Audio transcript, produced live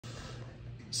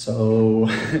So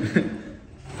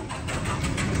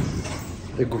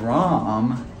the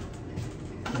Grom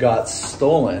got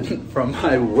stolen from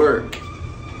my work.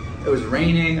 It was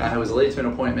raining. I was late to an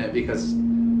appointment because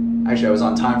actually I was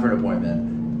on time for an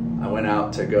appointment. I went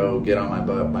out to go get on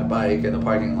my bike in the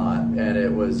parking lot and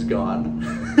it was gone.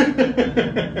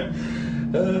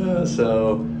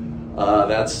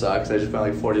 That sucks. I just spent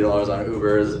like $40 on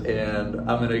Ubers and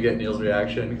I'm gonna get Neil's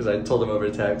reaction because I told him over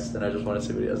text and I just want to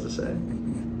see what he has to say.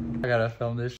 I gotta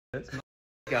film this shit.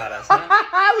 Got us,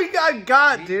 huh? We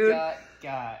got, dude.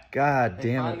 Got. God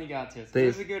They damn finally it. got to us. It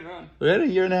was a good run. We had a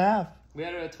year and a half. We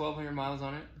had 1,200 miles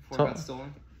on it before it got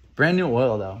stolen. Brand new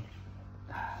oil though.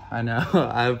 I know.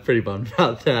 I'm pretty bummed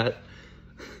about that.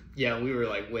 Yeah, we were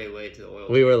like way late to the oil.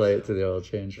 We were late to the oil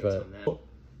change, That's but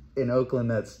in Oakland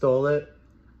that stole it.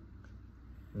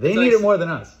 They need it more than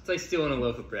us. It's like stealing a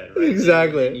loaf of bread, right?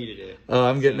 Exactly. They needed it. Oh,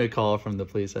 I'm getting a call from the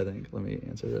police, I think. Let me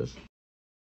answer this.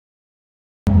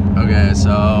 Okay, so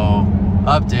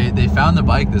update. They found the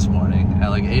bike this morning at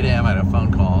like 8 a.m. I had a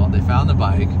phone call. They found the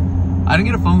bike. I didn't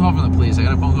get a phone call from the police. I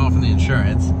got a phone call from the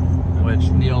insurance, which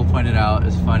Neil pointed out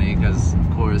is funny because,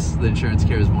 of course, the insurance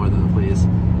cares more than the police.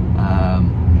 I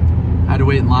had to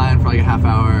wait in line for like a half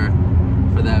hour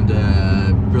for them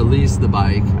to release the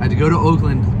bike. I had to go to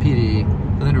Oakland PD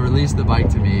for them to release the bike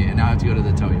to me, and now I have to go to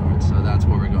the tow yard. So that's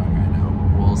where we're going right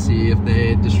now. We'll see if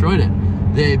they destroyed it.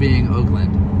 They being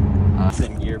Oakland.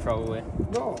 Same gear, probably.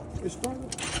 No, it's fine.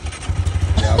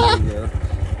 Yeah,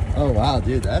 oh wow,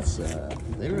 dude, that's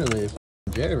they really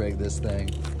jerry-rigged this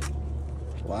thing.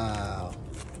 Wow.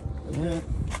 Yeah.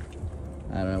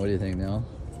 I don't know. What do you think, Neil?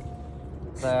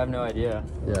 I have no idea.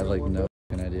 Yeah, I have like no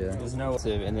fucking idea. There's no.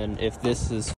 And then if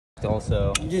this is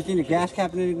also. You just need a gas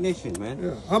cap and an ignition, man.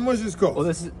 Yeah. How much does this cost? Well,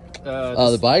 this is.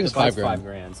 The bike is $5 grand. $5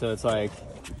 grand. So it's like.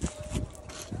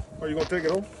 Are you gonna take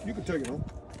it home? You can take it home.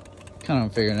 Kind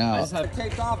of figuring I out. just have. It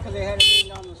takes off because they had it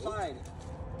leaned on the side.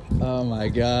 Oh my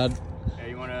god. Yeah,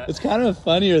 you wanna? It's kind of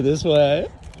funnier this way.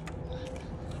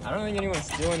 I don't think anyone's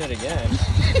stealing it again.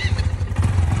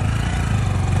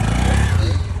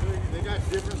 They got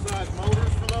different size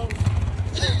motors for those?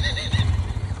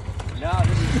 No,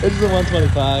 This is the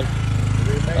 125.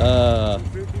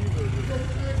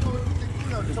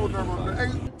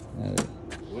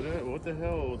 What the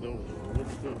hell?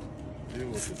 What's the deal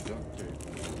with the duct tape?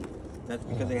 That's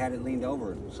because they had it leaned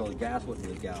over so the gas wouldn't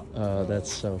leak out. Oh,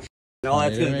 that's so. And all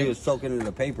that's going to do is soak it into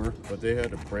the paper. But they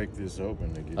had to break this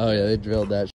open to get. Oh yeah, they drilled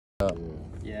that up.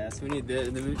 Yeah, so we need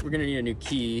we're gonna need a new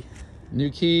key.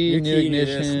 New key, new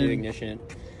ignition. New ignition.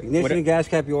 Ignition and gas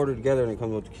cap you order together and it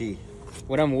comes with the key.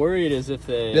 What I'm worried is if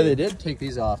they. Yeah, they did take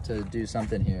these off to do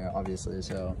something here, obviously.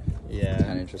 So Yeah.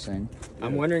 kind of interesting.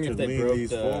 I'm wondering if To they lean broke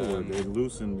these the. forward. They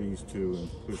loosened these two and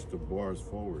pushed the bars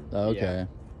forward. Okay.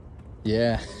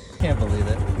 Yeah. Can't believe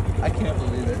it. I can't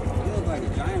believe it. You look like a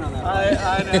giant on that bike.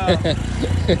 I know.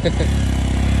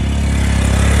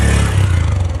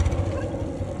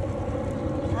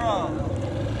 Bro.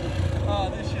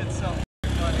 Oh, this shit's so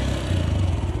funny.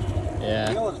 Yeah.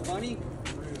 You know what's funny?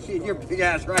 Seeing your big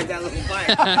ass ride that little bike.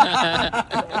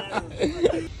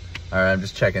 All right, I'm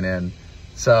just checking in.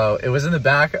 So it was in the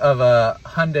back of a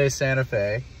Hyundai Santa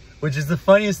Fe, which is the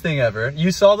funniest thing ever. You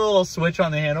saw the little switch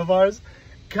on the handlebars?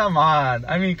 Come on.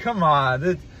 I mean, come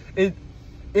on.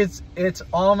 It's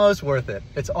almost worth it.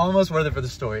 It's almost worth it for the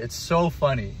story. It's so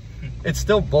funny. It's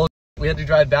still bullshit. We had to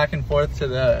drive back and forth to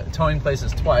the towing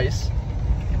places twice,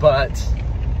 but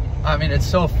I mean, it's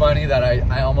so funny that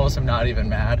I almost am not even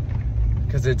mad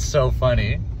because it's so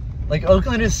funny. Like,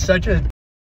 Oakland is such a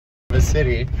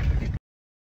city.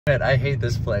 I hate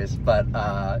this place, but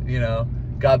you know,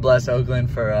 God bless Oakland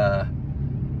for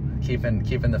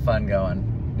keeping the fun going.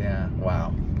 Yeah,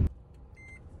 wow.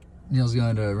 Neil's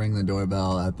going to ring the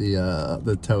doorbell at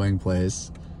the towing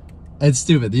place. It's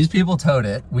stupid. These people towed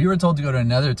it. We were told to go to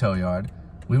another tow yard.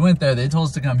 We went there. They told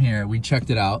us to come here. We checked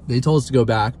it out. They told us to go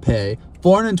back, pay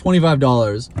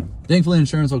 $425. Thankfully,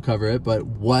 insurance will cover it, but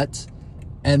what?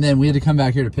 And then we had to come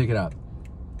back here to pick it up.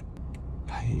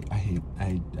 I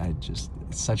just,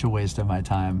 it's such a waste of my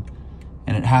time.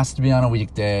 And it has to be on a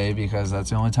weekday because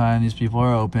that's the only time these people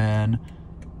are open.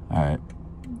 All right.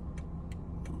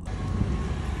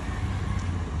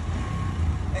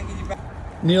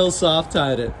 Neil soft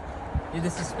tied it. Dude,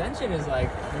 the suspension is like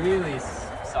really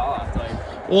soft.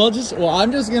 Like. Well,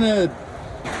 I'm just gonna.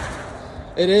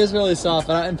 It is really soft,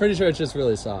 but I'm pretty sure it's just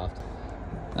really soft.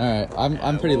 All right,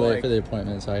 I'm pretty late for the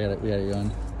appointment, so we gotta go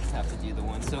in. Have to do the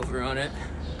once over on it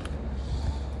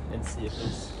and see if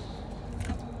it's.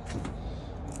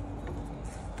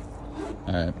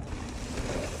 All right.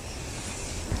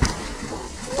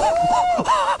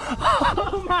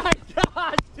 Oh my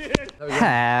god!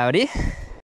 Howdy.